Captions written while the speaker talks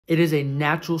It is a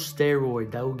natural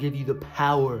steroid that will give you the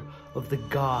power of the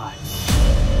gods.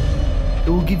 It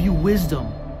will give you wisdom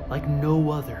like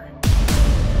no other,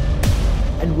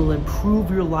 and will improve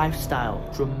your lifestyle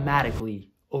dramatically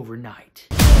overnight.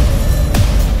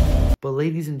 But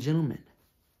ladies and gentlemen,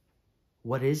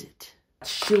 what is it?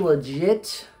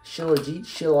 Shilajit.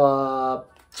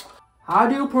 How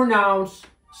do you pronounce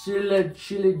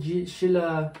Shilajit?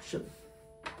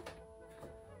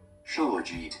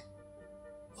 Shilajit.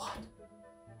 What?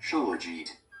 Shilajit.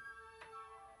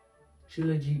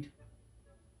 Shilajit.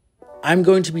 I'm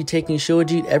going to be taking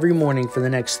Shilajit every morning for the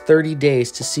next 30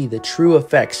 days to see the true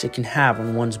effects it can have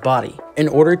on one's body. In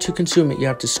order to consume it, you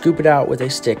have to scoop it out with a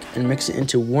stick and mix it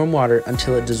into warm water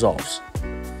until it dissolves.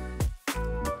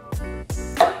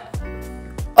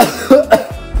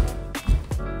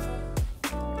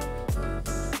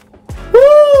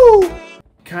 Woo!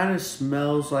 Kind of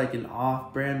smells like an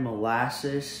off-brand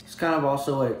molasses. It's kind of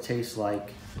also what it tastes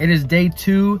like. It is day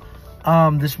 2.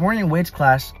 This morning in weights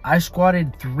class, I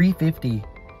squatted 350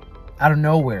 out of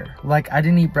nowhere. Like, I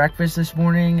didn't eat breakfast this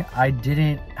morning. I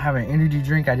didn't have an energy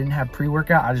drink. I didn't have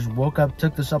pre-workout. I just woke up,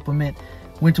 took the supplement,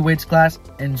 went to weights class,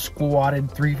 and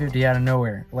squatted 350 out of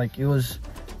nowhere. Like, it was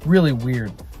really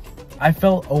weird. I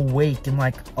felt awake and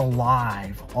like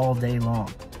alive all day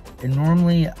long. And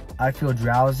normally I feel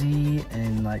drowsy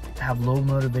and like have low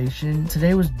motivation.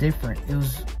 Today was different. It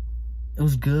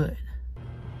was good.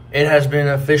 It has been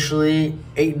officially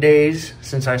 8 days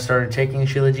since I started taking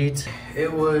Shilajit. It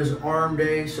was arm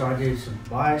day, so I did some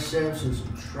biceps and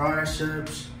some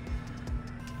triceps.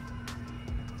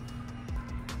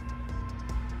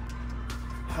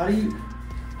 How do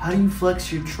you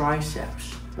flex your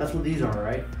triceps? That's what these are,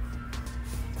 right?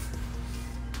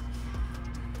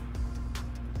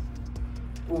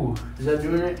 Ooh, is that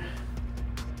doing it?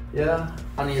 Yeah,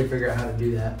 I need to figure out how to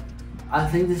do that. I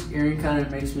think this earring kind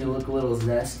of makes me look a little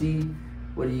zesty.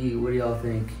 What do y'all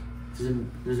think? Does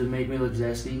it make me look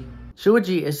zesty?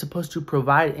 Shilajit is supposed to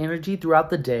provide energy throughout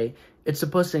the day. It's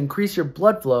supposed to increase your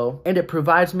blood flow, and it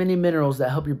provides many minerals that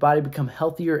help your body become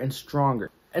healthier and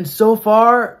stronger. And so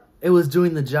far, it was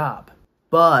doing the job.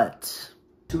 But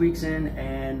 2 weeks in,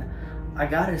 and I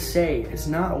gotta say, it's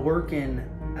not working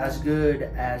as good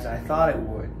as I thought it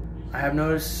would. I have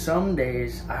noticed some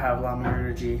days I have a lot more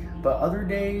energy, but other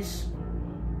days,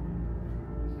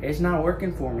 it's not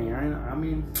working for me. I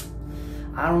mean,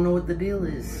 I don't know what the deal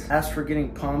is. As for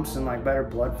getting pumps and like better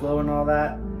blood flow and all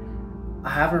that, I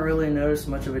haven't really noticed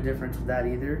much of a difference with that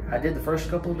either. I did the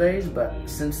first couple of days, but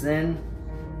since then,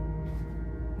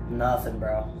 nothing,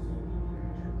 bro.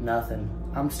 Nothing.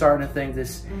 I'm starting to think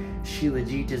this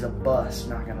Shilajit is a bust,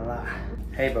 not gonna lie.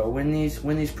 Hey, but when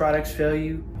these products fail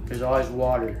you, there's always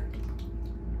water.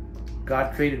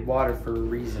 God created water for a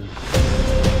reason.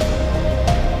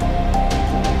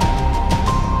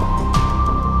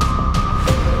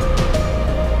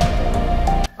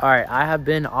 All right, I have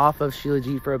been off of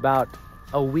Shilajit for about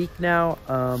a week now.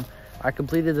 I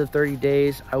completed the 30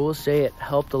 days. I will say it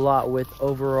helped a lot with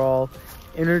overall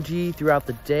energy throughout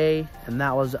the day, and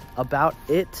that was about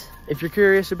it. If you're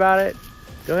curious about it,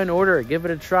 go ahead and order it. Give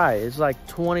it a try. It's like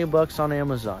 20 bucks on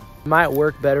Amazon. It might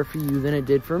work better for you than it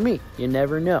did for me. You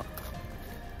never know.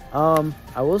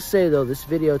 I will say though, this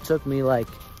video took me like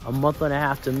a month and a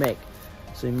half to make,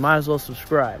 so you might as well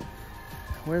subscribe.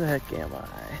 Where the heck am I?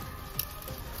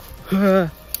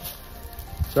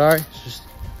 Sorry, it's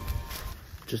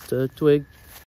just a twig.